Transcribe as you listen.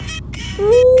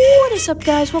What is up,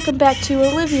 guys? Welcome back to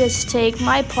Olivia's Take,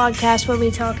 my podcast where we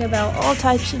talk about all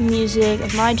types of music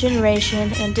of my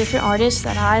generation and different artists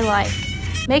that I like.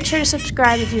 Make sure to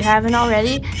subscribe if you haven't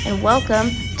already, and welcome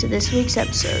to this week's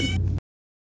episode.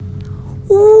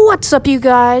 What's up, you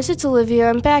guys? It's Olivia.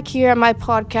 I'm back here at my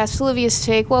podcast, Olivia's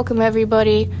Take. Welcome,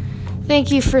 everybody.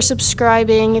 Thank you for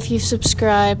subscribing if you've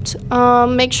subscribed.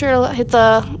 Make sure to hit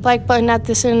the like button at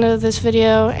this end of this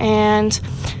video. And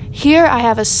here I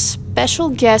have a special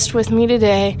guest with me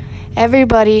today.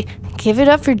 Everybody, give it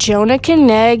up for Jonah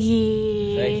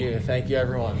Kanegi. Thank you,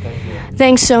 everyone. Thank you.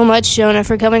 Thanks so much, Jonah,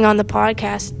 for coming on the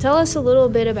podcast. Tell us a little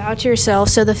bit about yourself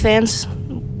so the fans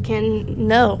can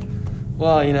know.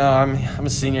 Well, I'm a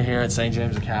senior here at St.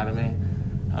 James Academy.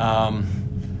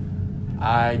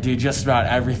 I do just about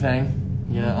everything,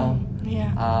 Yeah.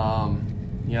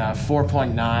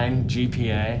 4.9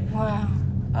 GPA. Wow.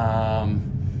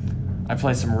 I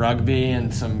play some rugby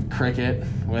and some cricket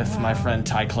with my friend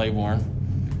Ty Claiborne.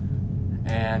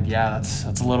 And that's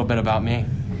a little bit about me.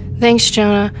 Thanks,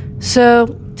 Jonah.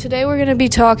 So today we're going to be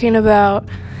talking about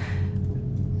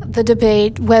the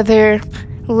debate whether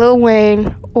Lil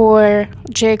Wayne or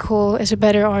J. Cole is a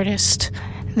better artist.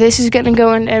 This is going to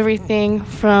go into everything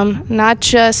from not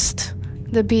just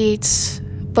the beats,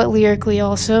 but lyrically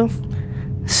also.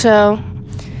 So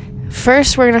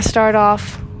first we're going to start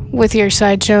off with your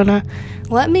side, Jonah.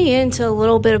 Let me into a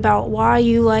little bit about why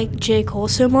you like J. Cole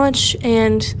so much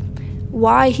and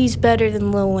why he's better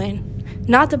than Lil Wayne.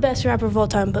 Not the best rapper of all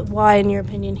time, but why, in your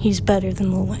opinion, he's better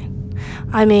than Lil Wayne.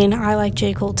 I mean, I like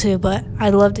J. Cole too, but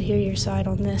I'd love to hear your side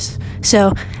on this.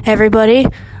 So, everybody,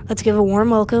 let's give a warm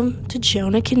welcome to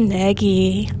Jonah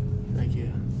Kanegi. Thank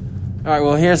you. All right,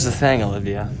 well, here's the thing,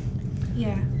 Olivia.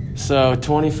 Yeah. So,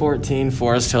 2014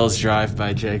 Forest Hills Drive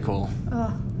by J. Cole.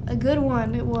 Oh, a good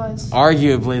one, it was.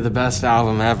 Arguably the best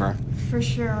album ever. For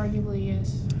sure, arguably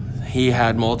is. He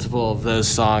had multiple of those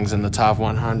songs in the top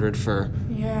 100 for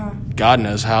God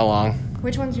knows how long.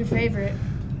 Which one's your favorite?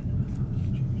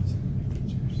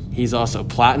 He's also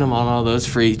platinum on all those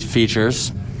free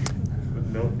features.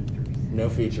 No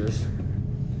features.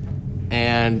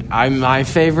 And my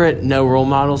favorite, No Role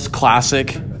Models,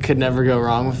 classic. Could never go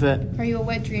wrong with it. Are you a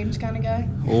Wet Dreams kind of guy?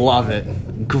 Love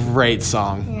it. Great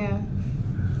song. Yeah.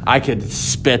 I could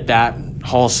spit that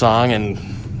whole song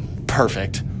and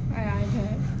perfect. I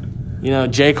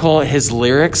bet. J. Cole, his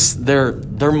lyrics, they're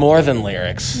more than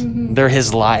lyrics. Mm-hmm. They're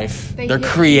his life. They're hit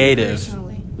creative. You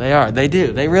personally. They are. They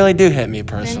do. They really do hit me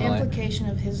They're personally. an implication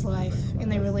of his life,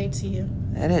 and they relate to you.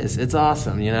 It is. It's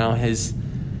awesome. His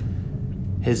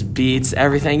beats,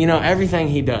 everything. Everything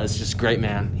he does, just great,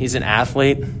 man. He's an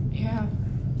athlete. Yeah.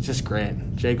 Just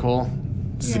great. J. Cole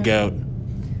is the GOAT.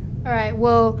 All right.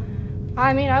 Well,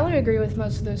 I mean, I would agree with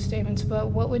most of those statements,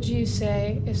 but what would you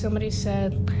say if somebody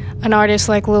said an artist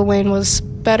like Lil Wayne was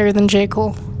better than J.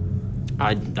 Cole?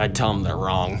 I'd tell them they're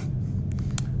wrong.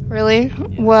 Really?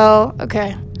 Yeah. Well,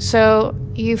 okay. So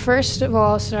you first of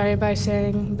all started by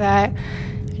saying that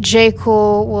J.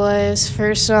 Cole was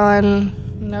first on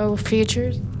no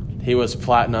features? He was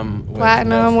platinum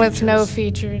with no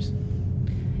features.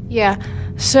 Yeah.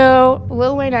 So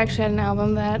Lil Wayne actually had an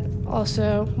album that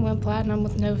also went platinum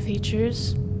with no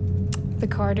features, The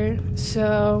Carter.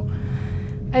 So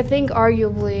I think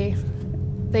arguably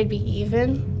they'd be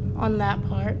even on that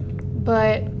part.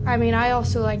 But, I mean, I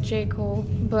also like J. Cole,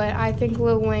 but I think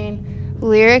Lil Wayne,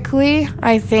 lyrically,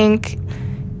 I think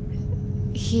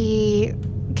he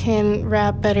can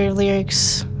rap better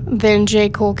lyrics than J.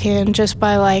 Cole can just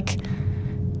by, I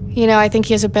think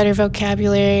he has a better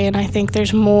vocabulary, and I think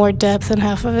there's more depth in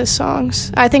half of his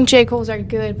songs. I think J. Cole's are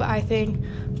good, but I think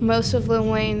most of Lil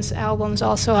Wayne's albums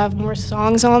also have more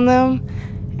songs on them,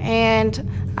 and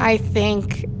I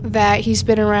think that he's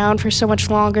been around for so much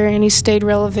longer, and he's stayed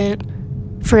relevant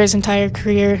for his entire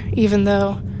career, even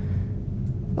though,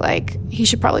 he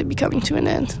should probably be coming to an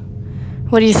end.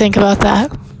 What do you think about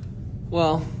that?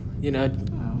 Well,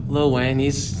 Lil Wayne,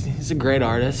 he's a great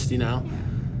artist,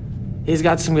 He's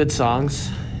got some good songs.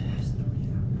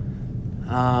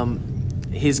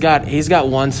 He's got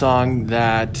one song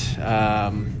that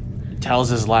tells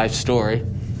his life story.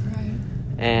 Right.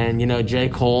 And, J.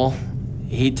 Cole,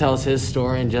 he tells his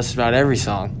story in just about every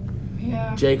song.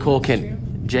 Yeah. J.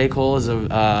 Cole is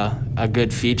a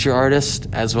good feature artist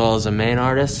as well as a main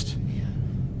artist. Yeah.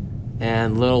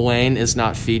 And Lil Wayne is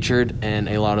not featured in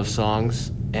a lot of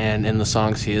songs. And in the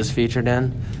songs he is featured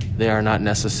in, they are not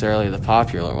necessarily the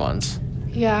popular ones.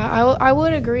 Yeah, I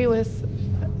would agree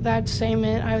with that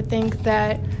statement. I would think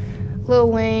that Lil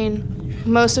Wayne,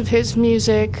 most of his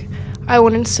music, I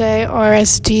wouldn't say are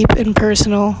as deep and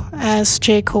personal as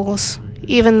J. Cole's,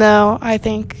 even though I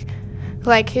think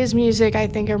like, his music, I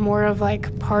think, are more of,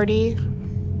 like, party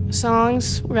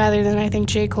songs rather than I think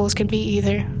J. Cole's can be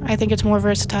either. I think it's more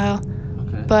versatile.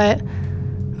 Okay. But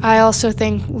I also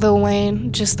think Lil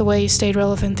Wayne, just the way he stayed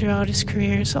relevant throughout his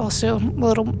career, is also a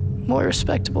little more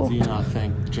respectable. Do you not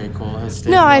think J. Cole has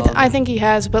stayed No, relevant? I think he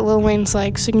has, but Lil Wayne's,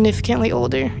 like, significantly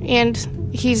older. And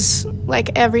he's,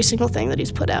 like, every single thing that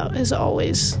he's put out has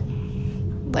always,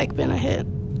 like, been a hit.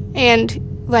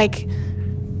 And, like,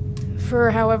 for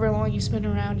however long he's been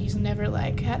around, he's never,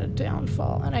 like, had a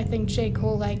downfall. And I think J.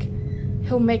 Cole, like,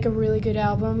 he'll make a really good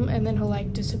album, and then he'll,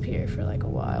 like, disappear for, like, a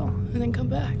while, and then come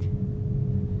back.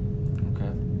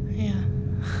 Okay. Yeah.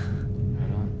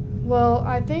 Right on. Well,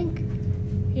 I think,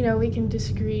 you know, we can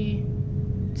disagree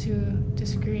to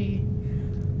disagree.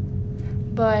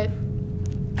 But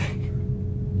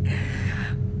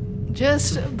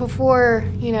just before,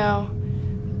 you know,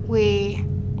 we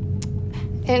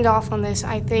end off on this,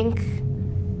 I think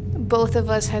both of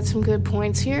us had some good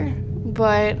points here,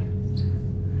 but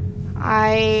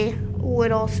I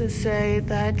would also say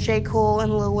that J. Cole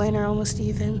and Lil Wayne are almost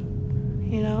even,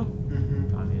 you know?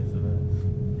 Kanye's the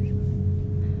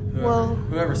best. Well-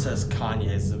 Whoever says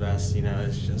Kanye's the best, you know,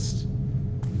 is just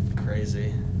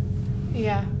crazy.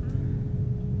 Yeah.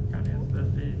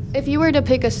 If you were to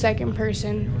pick a second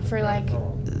person for, like,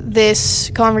 this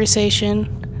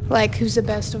conversation, like, who's the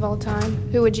best of all time,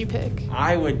 who would you pick?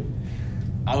 I would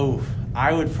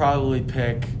probably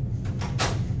pick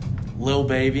Lil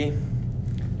Baby.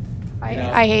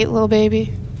 I hate Lil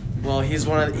Baby. Well, he's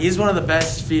one of the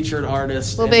best featured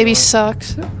artists. Lil Baby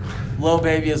sucks. Lil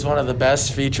Baby is one of the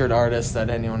best featured artists that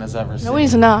anyone has ever seen. No,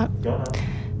 he's not.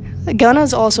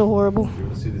 Gunna's also horrible. You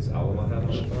want to see this album I have on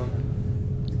the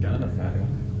phone? Gunna Fatty.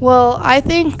 Well, I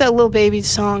think that Lil Baby's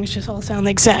songs just all sound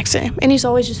the exact same. And he's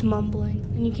always just mumbling,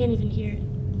 and you can't even hear it.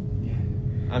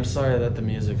 I'm sorry that the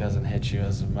music doesn't hit you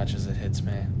as much as it hits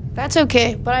me. That's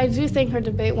okay, but I do think her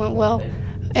debate went well.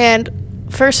 And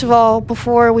first of all,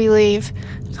 before we leave,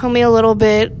 tell me a little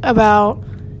bit about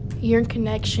your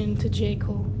connection to J.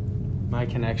 Cole. My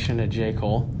connection to J.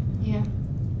 Cole. Yeah.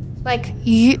 Like,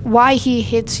 why he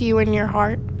hits you in your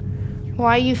heart.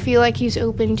 Why you feel like he's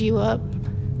opened you up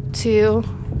to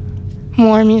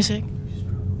more music.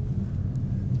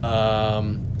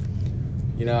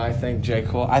 You know, I think J.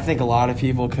 Cole, I think a lot of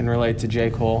people can relate to J.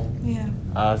 Cole. Yeah.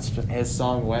 His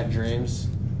song Wet Dreams,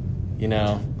 you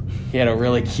know, he had a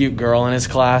really cute girl in his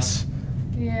class.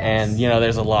 Yes. And, you know,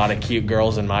 there's a lot of cute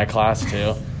girls in my class,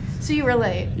 too. So you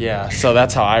relate. Yeah, so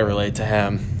that's how I relate to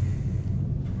him.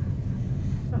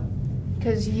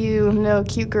 Because you know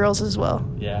cute girls as well.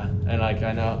 Yeah, and, like,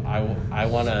 I know I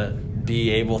want to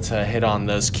be able to hit on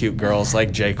those cute girls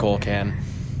like J. Cole can.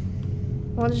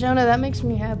 Well, Jonah, that makes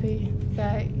me happy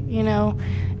that, you know,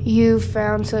 you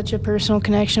found such a personal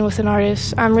connection with an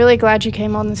artist. I'm really glad you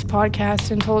came on this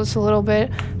podcast and told us a little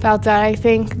bit about that. I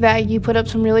think that you put up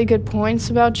some really good points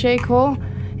about J. Cole,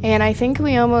 and I think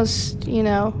we almost, you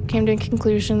know, came to a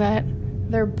conclusion that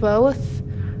they're both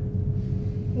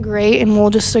great, and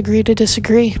we'll just agree to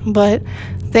disagree. But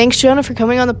thanks, Jonah, for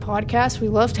coming on the podcast. We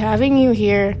loved having you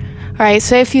here. All right,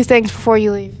 say a few things before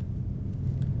you leave.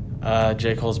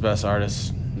 J. Cole's best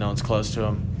artist. No one's close to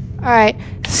him. All right,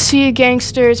 see you,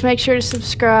 gangsters. Make sure to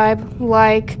subscribe,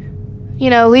 like, you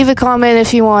know, leave a comment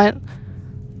if you want.